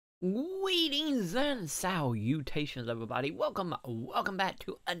Greetings and salutations, everybody. Welcome back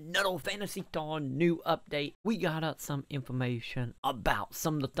to another Phantasy Star new update. We got up some information about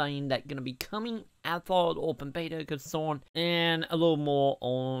some of the things that gonna be coming as far as open beta concerned, and a little more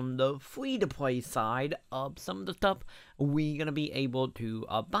on the free-to-play side of some of the stuff we gonna be able to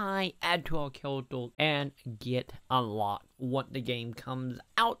buy, add to our characters, and get unlocked once the game comes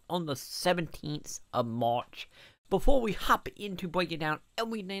out on the 17th of March. Before we hop into breaking down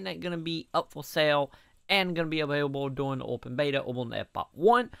everything that's going to be up for sale and going to be available during the open beta over on the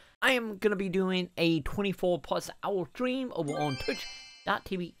F1, I am going to be doing a 24+ hour stream over on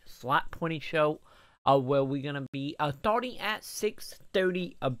twitch.tv/20show, where we're going to be starting at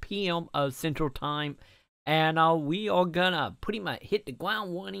 6:30 p.m. Central Time. And we are going to pretty much hit the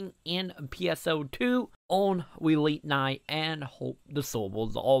ground running in PSO2 on release night and hope the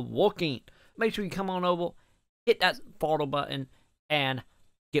servers are working. Make sure you come on over, hit that follow button, and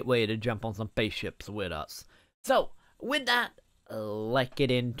get ready to jump on some spaceships with us. So, with that, let's get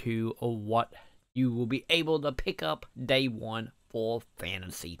into what you will be able to pick up day one for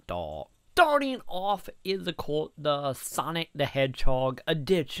Phantasy Star. Starting off is, of course, the Sonic the Hedgehog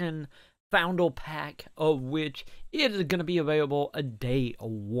Edition Founder Pack, of which is going to be available a day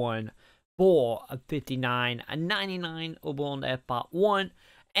one for $59.99 over on the F1.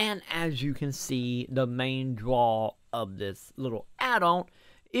 And as you can see, the main draw of this little add-on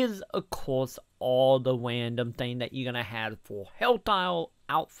is, of course, all the random thing that you're going to have for Hairstyle,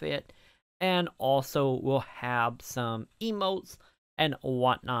 outfit, and also we'll have some emotes and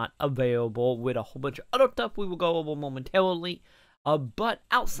whatnot available with a whole bunch of other stuff we will go over momentarily. But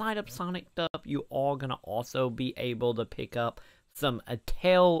outside of Sonic stuff, you are going to also be able to pick up some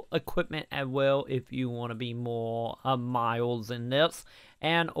tail equipment as well if you want to be more miles in this,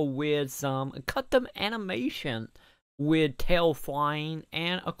 and with some custom animation with tail flying,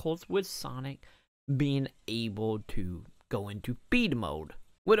 and of course with Sonic being able to go into speed mode.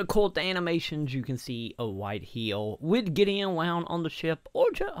 With, of course, the animations you can see right here with getting around on the ship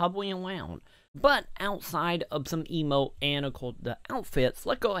or just hovering around. But outside of some emote and, of course, the outfits,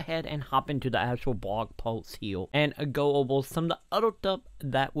 let's go ahead and hop into the actual blog post here and go over some of the other stuff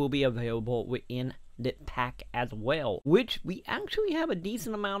that will be available within the pack as well, which we actually have a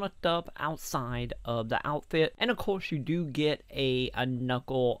decent amount of stuff outside of the outfit. And of course, you do get a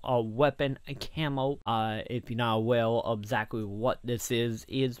knuckle weapon, a camo. If you're not aware of exactly what this is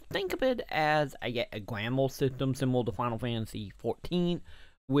think of it as a glamour system similar to Final Fantasy 14,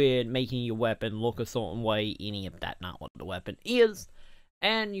 with making your weapon look a certain way, any if that's not what the weapon is.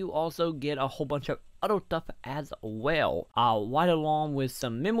 And you also get a whole bunch of other stuff as well, right along with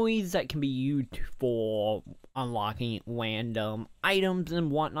some memories that can be used for unlocking random items and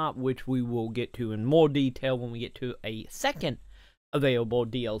whatnot, which we will get to in more detail when we get to a second available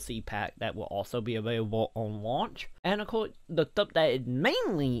DLC pack that will also be available on launch. And of course, the stuff that is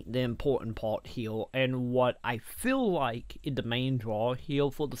mainly the important part here, and what I feel like is the main draw here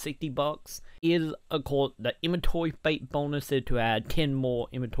for the $60, is of course the inventory space bonuses to add 10 more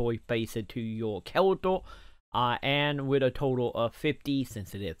inventory spaces to your character, and with a total of 50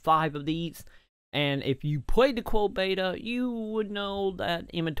 since it is 5 of these. And if you played the quote beta, you would know that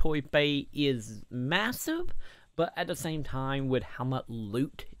inventory space is massive. But at the same time, with how much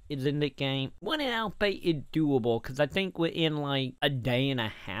loot is in the game, running out of space is doable, because I think within like a day and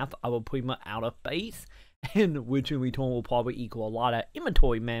a half, I will pretty much out of space, and which in return will probably equal a lot of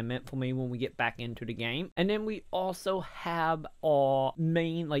inventory management for me when we get back into the game. And then we also have our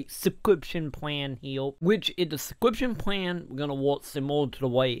main like subscription plan here, which is the subscription plan gonna work similar to the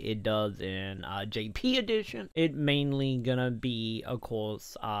way it does in JP edition. It mainly gonna be, of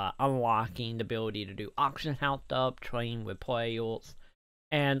course, unlocking the ability to do auction house stuff, train with players,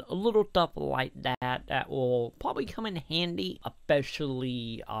 and a little stuff like that that will probably come in handy,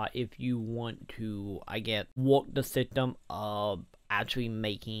 especially if you want to, work the system of actually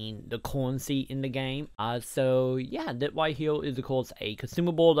making the currency in the game. So yeah, that right here is of course a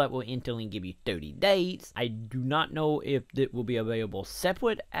consumable that will instantly give you 30 days. I do not know if it will be available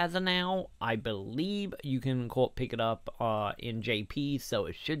separate as of now. I believe you can pick it up in JP, so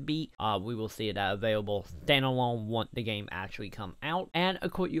it should be. We will see it available standalone once the game actually come out. And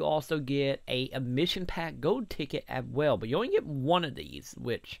of course, you also get a mission pack gold ticket as well, but you only get one of these,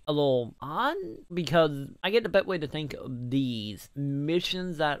 which a little odd, because I get the best way to think of these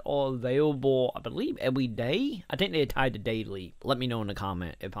missions that are available, I believe, every day. I think they're tied to daily. Let me know in the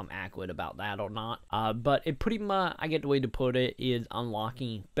comment if I'm accurate about that or not. But it pretty much, I get the way to put it, is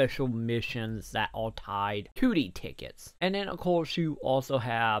unlocking special missions that are tied to the tickets. And then, of course, you also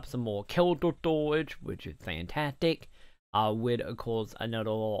have some more character storage, which is fantastic. with of course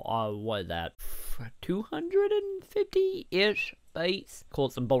another what is that, 250-ish base, of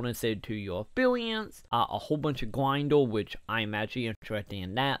course some bonuses to your affiliates, a whole bunch of grinder, which I'm actually interested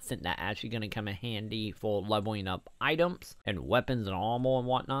in that, since that's actually going to come in handy for leveling up items and weapons and armor and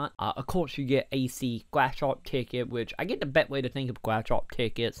whatnot. Of course you get AC Glass Sharp ticket, which I get the best way to think of Glass Sharp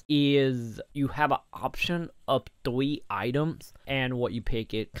tickets is you have an option of 3 items, and what you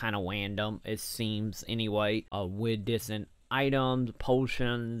pick it kind of random, it seems anyway, with different items,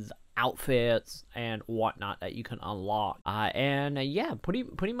 potions, outfits and whatnot that you can unlock. Yeah,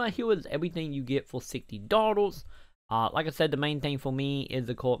 pretty much here is everything you get for $60. Like I said, the main thing for me is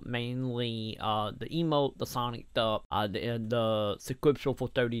of course mainly the emote, the Sonic stuff, the subscription for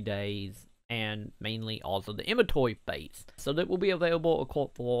 30 days, and mainly also the inventory base. So that will be available of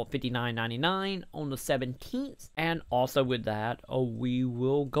course for $59.99 on the 17th. And also with that, we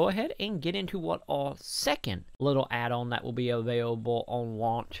will go ahead and get into what our second little add-on that will be available on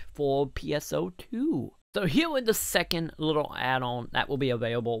launch for PSO2. So here is the second little add-on that will be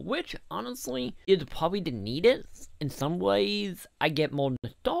available, which honestly is probably the neatest. In some ways, I get more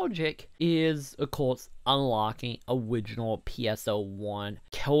nostalgic, is of course unlocking original PSO1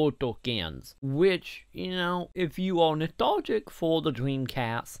 character skins, which, you know, if you are nostalgic for the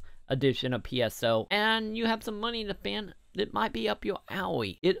Dreamcast edition of PSO and you have some money to spend, it might be up your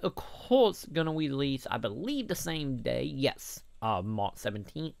alley. It of course gonna release, I believe, the same day, yes, March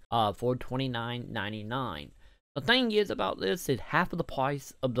 17th, for $29.99. The thing is about this is half of the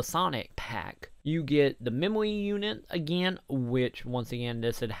price of the Sonic pack. You get the memory unit again, which once again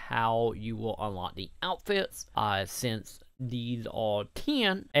this is how you will unlock the outfits, since these are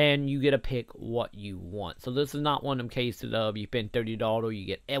 10 and you get to pick what you want. So this is not one of them cases of you spend $30, you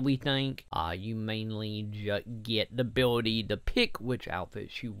get everything. You mainly just get the ability to pick which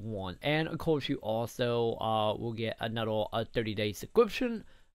outfits you want. And of course you also will get another 30-day subscription,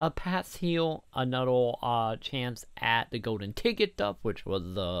 a pass here, another chance at the golden ticket stuff, which was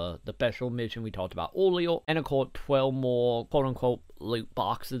the special mission we talked about earlier, and of course 12 more quote-unquote loot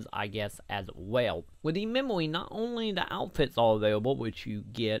boxes, I guess, as well. With the memory, not only the outfits are available, which you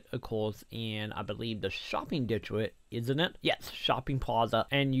get of course in, I believe, the shopping district, isn't it? Yes, shopping plaza,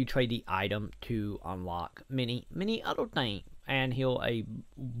 and you trade the item to unlock many other things. And here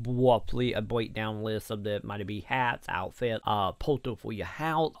roughly a breakdown list of the might be hats, outfit, poster for your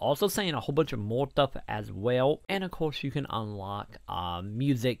house. Also saying a whole bunch of more stuff as well. And of course you can unlock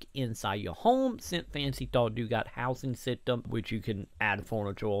music inside your home, since Phantasy Star do got housing system, which you can add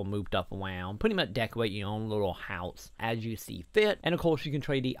furniture or move stuff around. Pretty much decorate your own little house as you see fit. And of course you can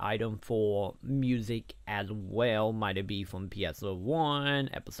trade the item for music as well. Might it be from PSO1,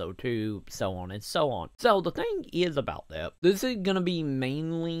 episode 2, so on and so on. So the thing is about that, this is gonna be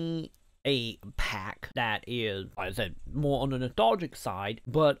mainly a pack that is, like I said, more on the nostalgic side,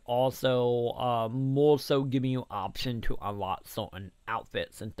 but also more so giving you option to unlock certain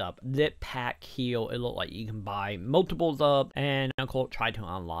outfits and stuff. That pack here, it looks like you can buy multiples of, and of course try to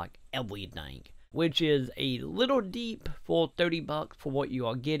unlock everything, which is a little deep for $30 for what you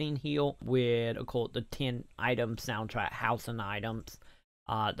are getting here, with of course the 10 item soundtrack housing items,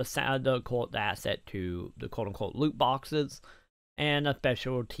 the asset to the quote-unquote loot boxes, and a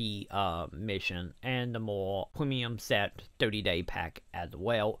specialty mission, and the more premium set 30-day pack as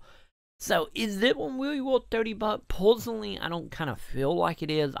well. So is this one really worth $30? Personally, I don't kind of feel like it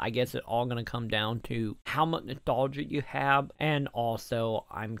is. I guess it's all going to come down to how much nostalgia you have, and also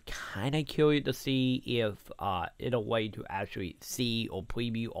I'm kind of curious to see if it's a way to actually see or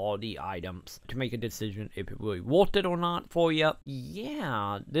preview all the items to make a decision if it's really worth it or not for you.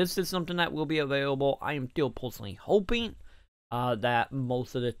 Yeah, this is something that will be available. I am still personally hoping that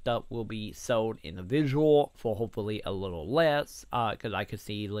most of the stuff will be sold individual for hopefully a little less, because I could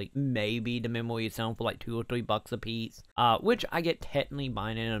see like maybe the memory is selling for like $2 or $3 a piece, which I get technically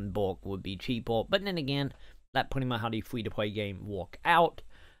buying it in bulk would be cheaper, but then again, that pretty much how the free-to-play game work out.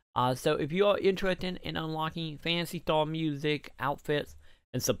 So if you are interested in unlocking Phantasy Star music, outfits,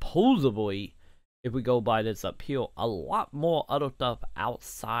 and supposedly, if we go by this up here, a lot more other stuff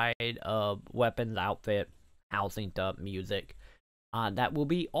outside of weapons, outfit, housing stuff, music, that will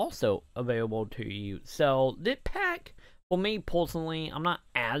be also available to you. So this pack, for me personally, I'm not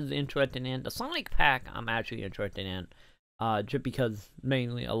as interested in. The Sonic pack I'm actually interested in, just because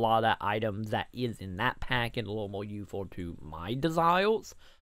mainly a lot of that items that is in that pack is a little more useful to my desires.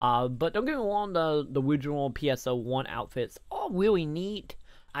 But don't get me wrong, the original PSO1 outfits are really neat.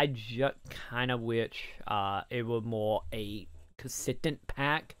 I just kind of wish it was more a consistent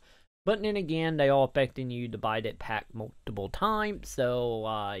pack But then again, they are expecting you to buy that pack multiple times, so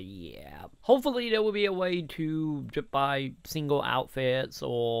yeah. Hopefully there will be a way to just buy single outfits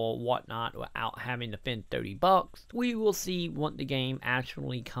or whatnot without having to spend $30. We will see when the game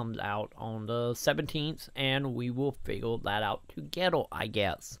actually comes out on the 17th, and we will figure that out together, I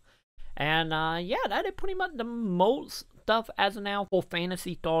guess. And yeah, that is pretty much the most stuff as of now for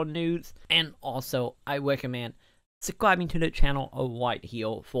Phantasy Star news. And also, I recommend subscribing to the channel right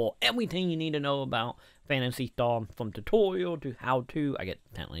here for everything you need to know about Phantasy Star, from tutorial to how-to. I get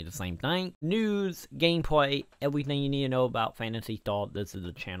technically the same thing. News, gameplay, everything you need to know about Phantasy Star. This is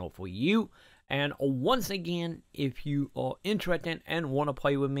the channel for you. And once again, if you are interested and want to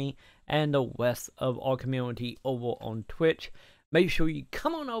play with me and the rest of our community over on Twitch, make sure you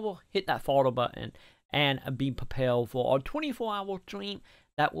come on over, hit that follow button, and be prepared for our 24-hour stream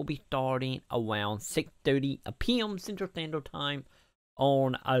that will be starting around 6:30 p.m. Central Standard Time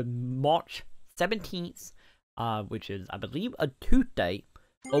on March 17th, which is, I believe, a Tuesday,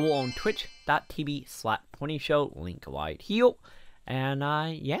 over on twitch.tv/PonyShow, link right here. And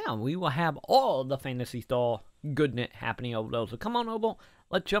yeah, we will have all the Phantasy Star goodness happening over there. So come on over,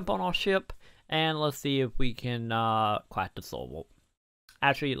 let's jump on our ship, and let's see if we can crack the server.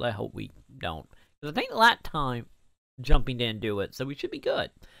 Actually, let's hope we don't, because I think last time jumping didn't do it, so we should be good.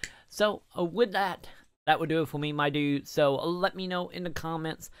 So with that will do it for me, my dude. So let me know in the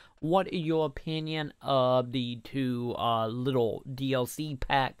comments what is your opinion of the two little DLC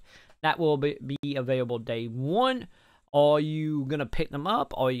pack that will be available day 1. Are you gonna pick them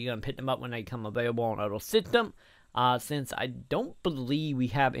up, or are you gonna pick them up when they come available on other system? Since I don't believe we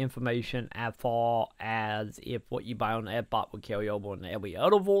have information as far as if what you buy on the Xbox will carry over in every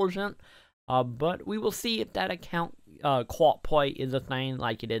other version. But we will see if that account co-op play is a thing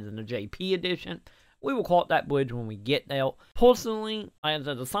like it is in the JP edition. We will cross that bridge when we get there. Personally, as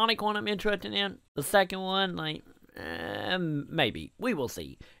the Sonic one I'm interested in. The second one, like, maybe. We will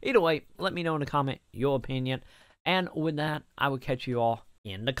see. Either way, let me know in the comment your opinion. And with that, I will catch you all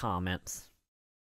in the comments.